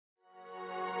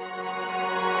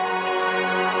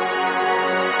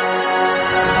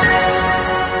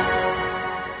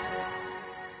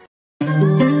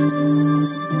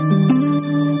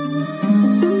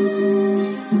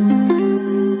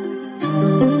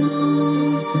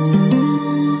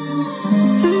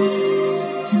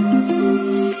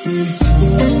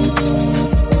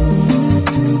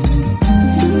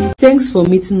Thanks for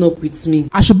meeting up with me.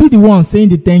 I should be the one saying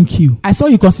the thank you. I saw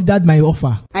you considered my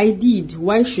offer. I did.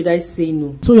 Why should I say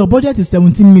no? So your budget is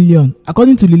 17 million,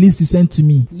 according to the list you sent to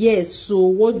me. Yes, so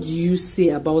what do you say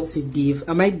about it, Dave?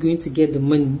 Am I going to get the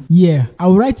money? Yeah, I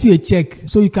will write you a check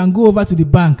so you can go over to the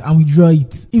bank and withdraw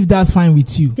it, if that's fine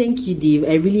with you. Thank you, Dave.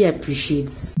 I really appreciate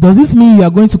it. Does this mean you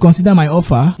are going to consider my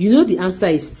offer? You know the answer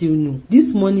is still no.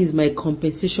 This money is my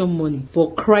compensation money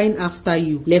for crying after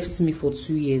you left me for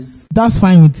 2 years. That's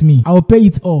fine with me. I will pay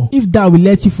it all, if that will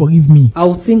let you forgive me.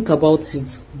 I'll think about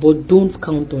it, but don't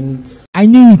count on it. I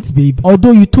knew it, babe.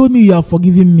 Although you told me you have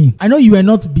forgiven me, I know you were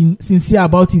not being sincere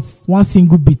about it one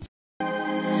single bit. We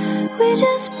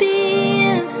just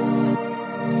being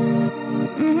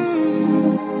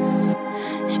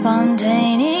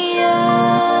spontaneous.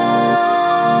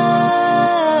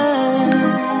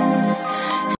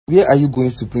 Where are you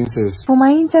going to, princess? For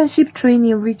my internship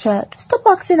training, Richard. Stop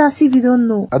acting as if you don't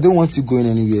know. I don't want you going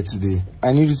anywhere today.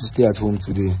 I need you to stay at home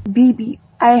today. Baby,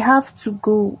 I have to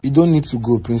go. You don't need to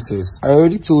go, princess. I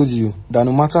already told you that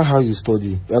no matter how you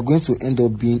study, you are going to end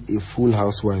up being a full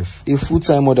housewife, a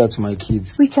full-time mother to my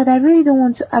kids. Richard, I really don't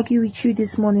want to argue with you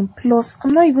this morning. Plus,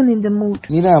 I'm not even in the mood.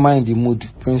 Neither am I in the mood,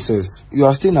 princess. You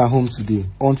are staying at home today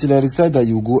until I decide that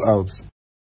you will go out.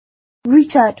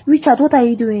 Richard, what are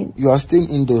you doing? You are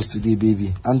staying indoors today,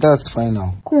 baby, and that's fine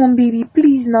now. Come on, baby,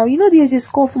 please now. You know there's a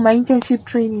call for my internship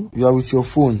training. You are with your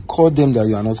phone. Call them that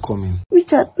you are not coming.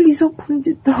 Richard, please open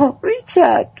the door.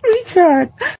 Richard.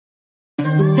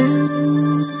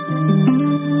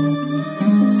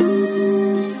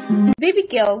 Baby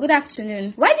girl, good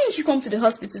afternoon. Why didn't you come to the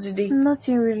hospital today?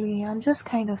 Nothing really. I'm just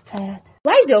kind of tired.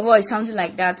 Why is your voice sounding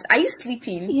like that? Are you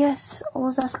sleeping? Yes, I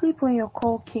was asleep when your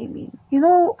call came in. You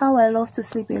know how I love to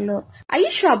sleep a lot. Are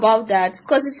you sure about that?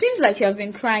 Because it seems like you have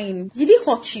been crying. Did he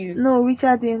hurt you? No,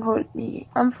 Richard didn't hurt me.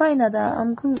 I'm fine, Ada.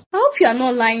 I'm good. I hope you are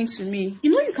not lying to me.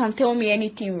 You know you can tell me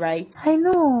anything, right? I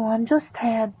know. I'm just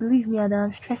tired. Believe me, Ada.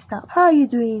 I'm stressed out. How are you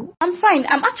doing? I'm fine.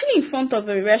 I'm actually in front of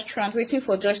a restaurant waiting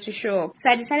for Josh to show up. So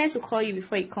I decided to call you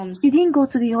before he comes. You didn't go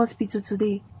to the hospital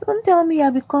today. Don't tell me you're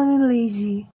becoming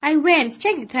lazy. I went.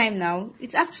 Check the time now.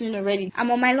 It's afternoon already. I'm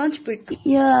on my lunch break.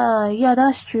 Yeah,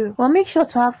 that's true. But make sure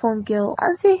to have fun, girl,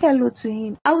 and say hello to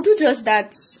him. I'll do just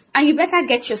that. And you better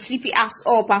get your sleepy ass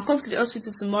up and come to the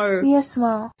hospital tomorrow. Yes,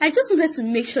 ma. I just wanted to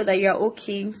make sure that you are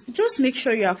okay. Just make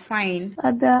sure you are fine.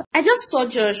 Ada. I just saw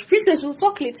Josh. Princess, we'll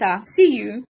talk later. See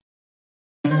you.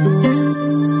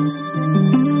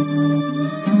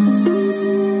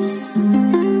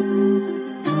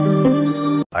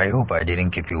 I hope I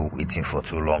didn't keep you waiting for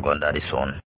too long under the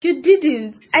sun. You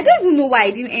didn't. I don't even know why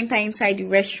I didn't enter inside the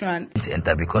restaurant. I didn't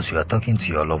enter because you are talking to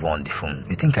your lover on the phone.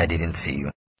 You think I didn't see you?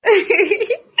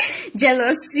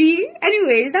 Jealousy.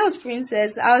 Anyways, that was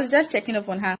Princess. I was just checking up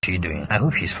on her. What's she doing? I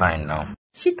hope she's fine now.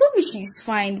 She told me she's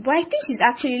fine, but I think she's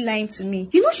actually lying to me.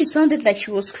 You know, she sounded like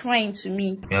she was crying to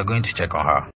me. We are going to check on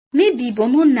her. Maybe, but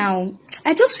not now.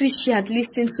 I just wish she had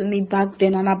listened to me back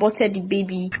then and aborted the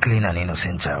baby. It's killing an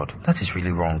innocent child. That is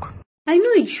really wrong. I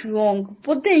know it's wrong,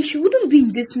 but then she wouldn't be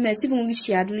in this mess if only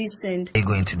she had listened. What are you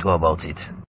going to do about it?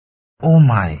 Oh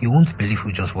my, you won't believe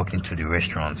who just walked into the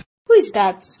restaurant. Who is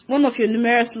that? One of your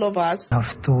numerous lovers?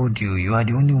 I've told you, you are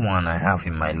the only one I have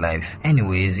in my life.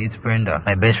 Anyways, it's Brenda,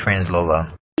 my best friend's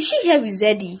lover. Is she here with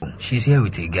Zeddy? She's here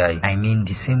with a guy. I mean,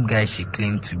 the same guy she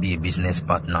claimed to be a business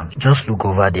partner. Just look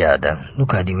over there, Ada.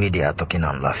 Look at the way they are talking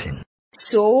and laughing.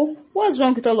 So, what's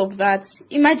wrong with all of that?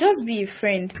 It might just be a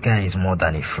friend. This guy is more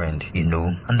than a friend, you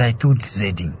know. And I told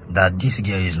Zeddy that this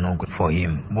girl is not good for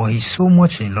him. But he's so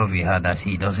much in love with her that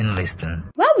he doesn't listen.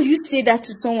 Why would you say that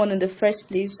to someone in the first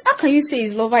place? How can you say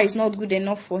his lover is not good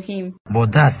enough for him?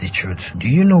 But that's the truth. Do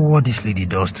you know what this lady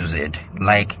does to Zed?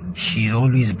 Like, she's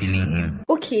always billing him.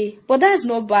 Okay, but that's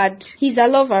not bad. He's a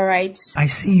lover, right? I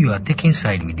see you are taking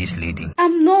side with this lady.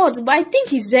 I'm not, but I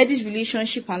think it's Zeddy's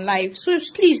relationship and life. So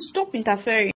please, stop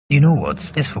interfering. You know what?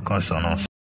 Let's focus on us.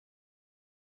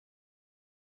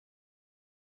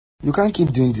 You can't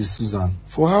keep doing this, Susan.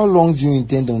 For how long do you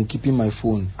intend on keeping my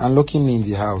phone and locking me in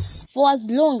the house? For as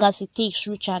long as it takes,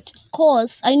 Richard.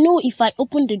 Cause I know if I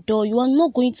open the door, you are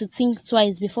not going to think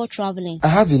twice before traveling. I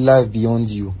have a life beyond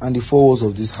you and the four walls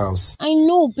of this house. I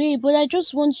know, babe, but I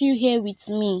just want you here with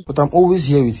me. But I'm always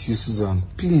here with you, Susan.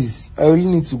 Please, I really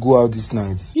need to go out this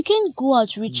night. You can't go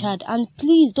out, Richard, and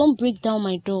please don't break down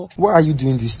my door. Why are you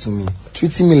doing this to me?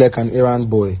 Treating me like an errand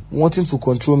boy, wanting to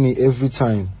control me every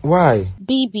time. Why?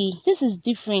 Baby, this is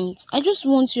different. I just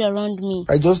want you around me.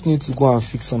 I just need to go and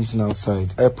fix something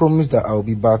outside. I promise that I'll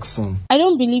be back soon. I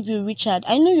don't believe you, Richard.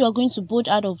 I know you are going to bolt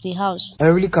out of the house. I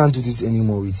really can't do this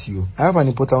anymore with you. I have an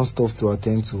important stuff to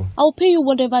attend to. I'll pay you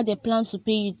whatever they plan to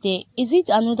pay you there. Is it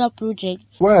another project?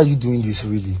 Why are you doing this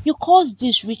really? You caused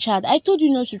this, Richard. I told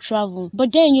you not to travel.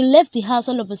 But then you left the house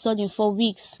all of a sudden for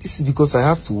weeks. This is because I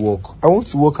have to work. I want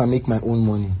to work and make my own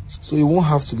money. So you won't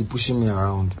have to be pushing me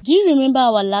around. Do you remember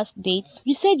our last date?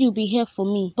 You said you'll be here for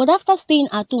me. But after staying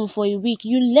at home for a week,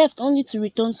 you left only to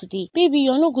return today. Baby,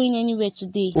 you're not going anywhere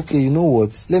today. Okay, you know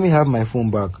what? Let me have my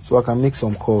phone back so I can make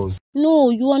some calls. No,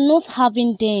 you are not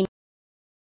having them.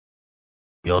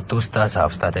 Your toasters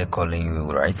have started calling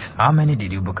you, right? How many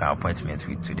did you book an appointment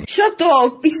with today? Shut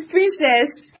up, it's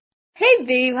Princess. Hey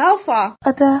babe, how far?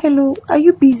 Ada, hello, are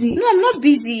you busy? No, I'm not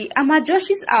busy. I'm at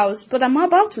Josh's house, but I'm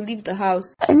about to leave the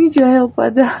house. I need your help,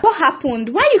 Ada. What happened?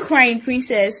 Why are you crying,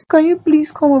 Princess? Can you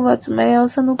please come over to my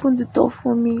house and open the door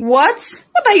for me? What?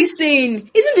 What are you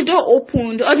saying? Isn't the door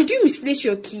opened, or did you misplace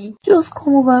your key? Just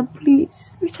come over,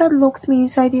 please. Richard locked me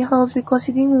inside the house because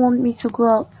he didn't want me to go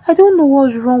out. I don't know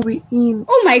what's wrong with him.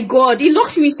 Oh my god, he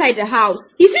locked you inside the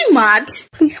house. Is he mad?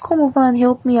 Please come over and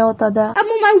help me out, Ada. I'm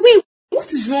on my way. What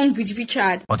is wrong with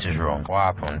Richard? What is wrong? What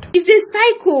happened? He's a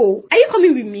psycho. Are you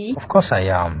coming with me? Of course I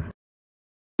am.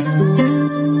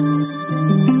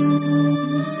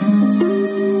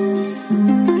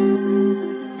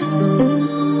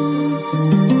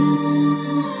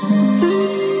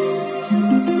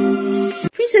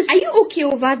 Princess, are you okay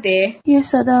over there?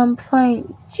 Yes, Ada, I'm fine.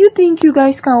 Do you think you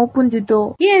guys can open the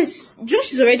door? Yes,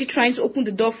 Josh is already trying to open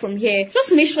the door from here.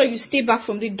 Just make sure you stay back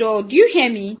from the door. Do you hear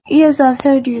me? Yes, I've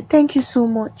heard you. Thank you so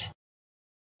much.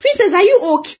 Princess, are you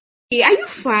okay? Are you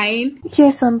fine?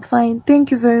 Yes, I'm fine.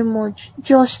 Thank you very much.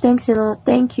 Josh, thanks a lot.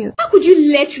 Thank you. How could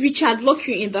you let Richard lock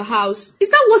you in the house? Is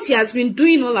that what he has been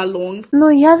doing all along? No,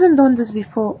 he hasn't done this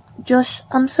before. Josh,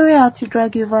 I'm sorry I had to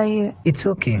drag you over here. It's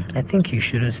okay. I think you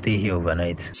shouldn't stay here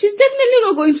overnight. She's definitely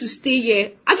not going to stay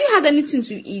here. Have you had anything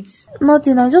to eat?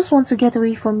 Nothing, I just want to get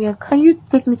away from here. Can you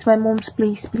take me to my mom's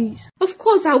place, please? Of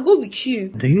course, I'll go with you.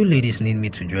 Do you ladies need me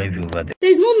to drive you over there?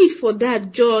 There's no need for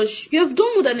that, Josh. You have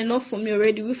done more than enough for me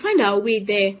already. We'll find our way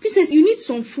there. Princess, you need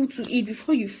some food to eat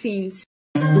before you faint.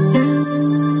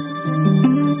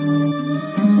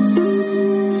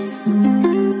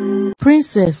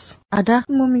 Princess, Ada.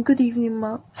 Mommy, good evening,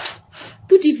 ma.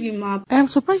 Good evening, ma. I am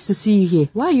surprised to see you here.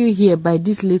 Why are you here by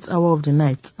this late hour of the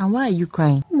night? And why are you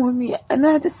crying? Mommy, I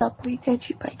know I disappointed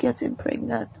you by getting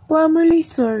pregnant, but I'm really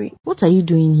sorry. What are you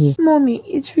doing here? Mommy,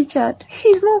 it's Richard.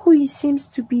 He's not who he seems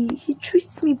to be. He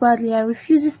treats me badly and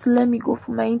refuses to let me go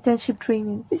for my internship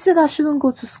training. He said I shouldn't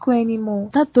go to school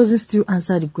anymore. That doesn't still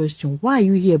answer the question. Why are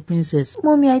you here, Princess?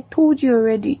 Mommy, I told you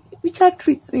already. Richard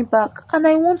treats me back and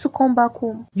I want to come back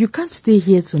home. You can't stay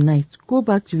here tonight. Go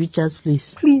back to Richard's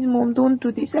place. Please, Mom, don't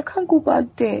do this. I can't go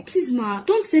back there. Please, ma,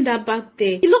 don't send her back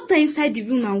there. He locked her inside the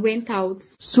room and went out.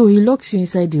 So he locks you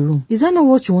inside the room. Is that not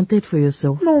what you wanted for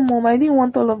yourself? No, Mom, I didn't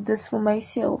want all of this for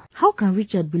myself. How can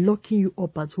Richard be locking you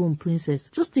up at home,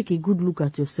 Princess? Just take a good look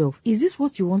at yourself. Is this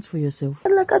what you want for yourself? I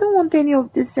don't want any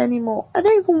of this anymore. I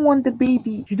don't even want the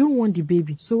baby. You don't want the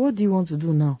baby. So what do you want to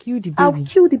do now? Kill the baby? I'll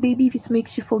kill the baby if it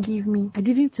makes you forgive me. I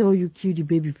didn't tell you kill the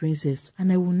baby, Princess, and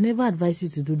I will never advise you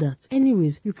to do that.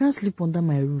 Anyways, you can't sleep under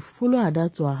my roof. Follow her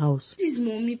dad to her house. Please,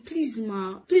 mommy, please,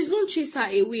 ma. Please don't chase her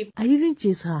away. I didn't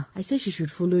chase her. I said she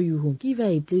should follow you home. Give her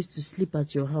a place to sleep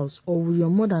at your house, or will your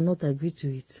mother not agree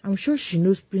to it? I'm sure she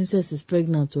knows Princess is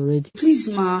pregnant already. Please,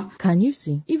 ma. Can you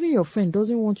see? Even your friend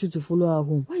doesn't want you to follow her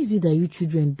home. Why is it that you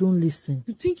children don't listen?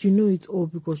 You think you know it all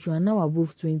because you are now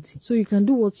above 20, so you can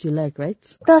do what you like,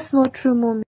 right? That's not true,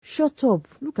 Mommy. Shut up.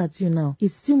 Look at you now.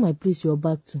 It's still my place you're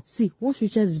back to. See, once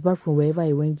Richard is back from wherever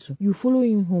he went to, you follow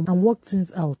him home and work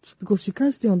things out because you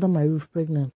can't stay under my roof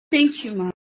pregnant. Thank you, ma.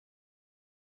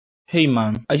 Hey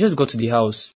man, I just got to the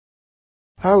house.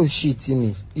 How is she,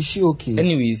 Timmy? Is she okay?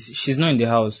 Anyways, she's not in the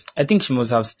house. I think she must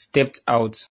have stepped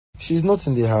out. She's not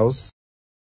in the house?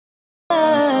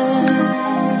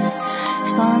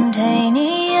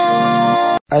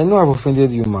 Spontaneous. I know I've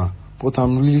offended you, ma, but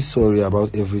I'm really sorry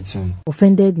about everything.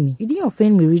 Offended me? You didn't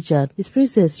offend me, Richard. It's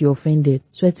Princess you offended.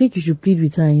 So I think you should plead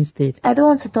with her instead. I don't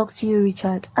want to talk to you,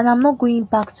 Richard, and I'm not going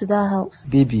back to that house.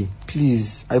 Baby,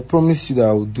 please, I promise you that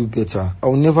I will do better. I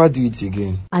will never do it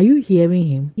again. Are you hearing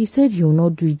him? He said he will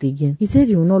not do it again. He said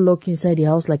he will not lock you inside the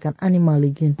house like an animal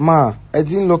again. Ma, I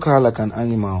didn't lock her like an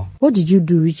animal. What did you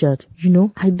do, Richard? You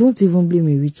know, I don't even blame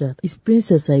you, Richard. It's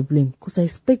Princess I blame, because I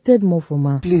expected more from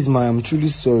her. Please, ma, I'm truly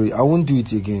sorry. I won't do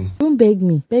it again. Don't beg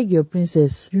me. Beg your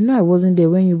Princess. You know I wasn't there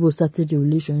when you both started the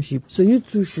relationship, so you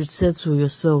two should settle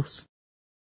yourselves.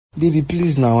 Baby,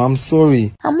 please now, I'm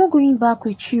sorry. I'm not going back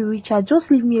with you, Richard.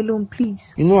 Just leave me alone,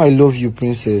 please. You know I love you,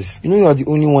 princess. You know you are the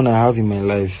only one I have in my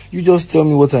life. You just tell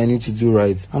me what I need to do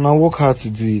right, and I'll work hard to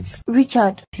do it.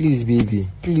 Richard. Please, baby.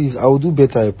 Please, I'll do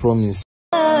better, I promise.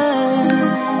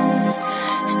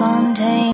 Spontaneous.